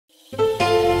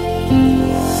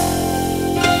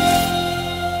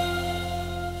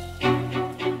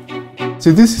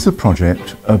So this is a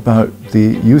project about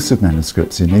the use of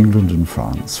manuscripts in England and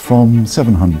France from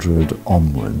 700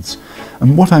 onwards.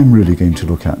 And what I'm really going to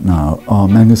look at now are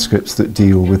manuscripts that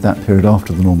deal with that period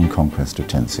after the Norman conquest of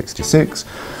 1066,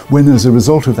 when as a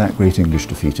result of that great English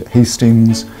defeat at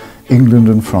Hastings, England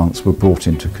and France were brought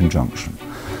into conjunction.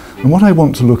 And what I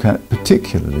want to look at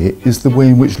particularly is the way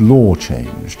in which law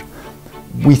changed.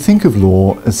 We think of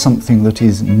law as something that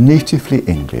is natively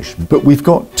English, but we've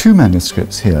got two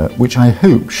manuscripts here which I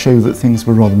hope show that things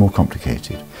were rather more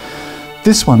complicated.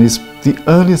 This one is the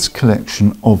earliest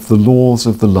collection of the laws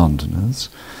of the Londoners.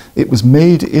 It was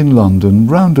made in London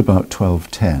round about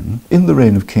 1210, in the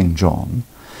reign of King John,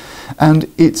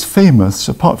 and it's famous,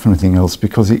 apart from anything else,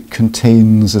 because it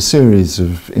contains a series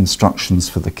of instructions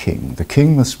for the king. The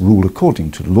king must rule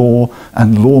according to law,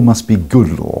 and law must be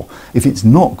good law. If it's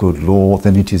not good law,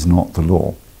 then it is not the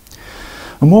law.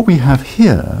 And what we have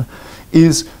here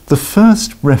is the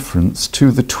first reference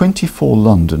to the 24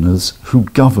 Londoners who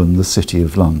govern the City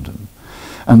of London.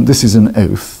 And this is an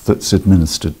oath that's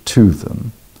administered to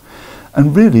them.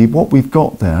 And really what we've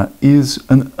got there is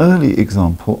an early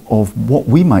example of what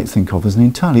we might think of as an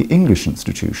entirely English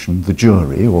institution, the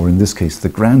jury, or in this case the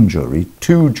grand jury,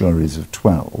 two juries of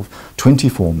 12,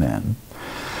 24 men.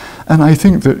 And I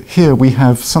think that here we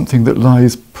have something that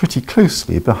lies pretty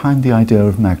closely behind the idea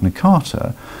of Magna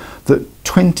Carta, that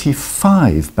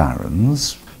 25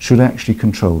 barons should actually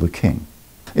control the king.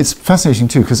 It's fascinating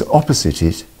too, because opposite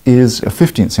it is a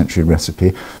 15th century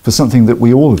recipe for something that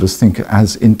we all of us think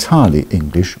as entirely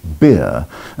English, beer.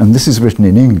 And this is written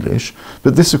in English,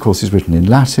 but this of course is written in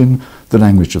Latin, the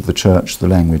language of the church, the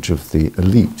language of the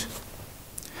elite.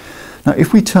 Now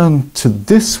if we turn to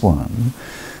this one,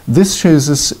 this shows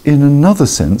us in another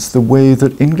sense the way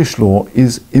that English law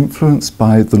is influenced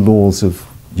by the laws of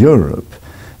Europe,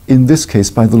 in this case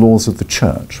by the laws of the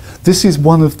church. This is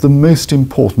one of the most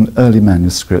important early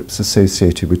manuscripts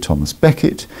associated with Thomas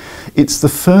Becket. It's the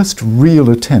first real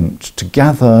attempt to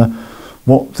gather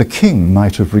what the king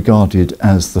might have regarded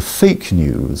as the fake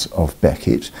news of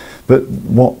Becket, but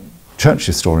what church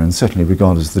historians certainly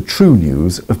regard as the true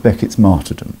news of Becket's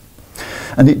martyrdom.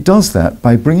 And it does that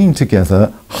by bringing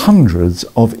together hundreds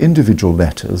of individual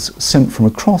letters sent from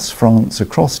across France,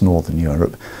 across Northern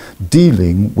Europe,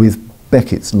 dealing with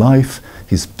Becket's life,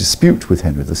 his dispute with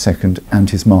Henry II, and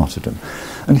his martyrdom.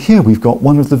 And here we've got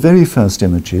one of the very first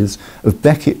images of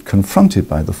Becket confronted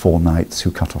by the four knights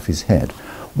who cut off his head.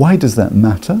 Why does that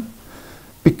matter?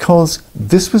 Because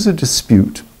this was a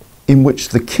dispute in which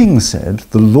the king said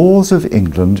the laws of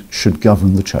England should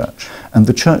govern the church. And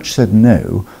the church said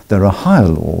no, there are higher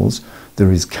laws.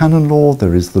 There is canon law,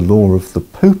 there is the law of the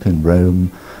Pope in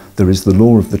Rome, there is the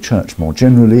law of the church more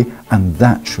generally, and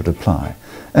that should apply.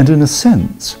 And in a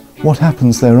sense, what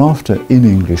happens thereafter in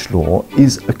English law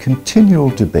is a continual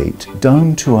debate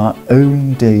down to our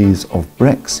own days of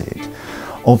Brexit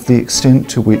of the extent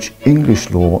to which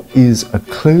English law is a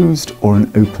closed or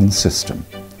an open system.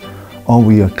 Are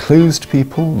we a closed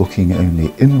people looking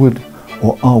only inward,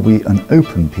 or are we an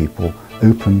open people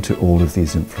open to all of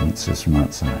these influences from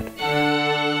outside?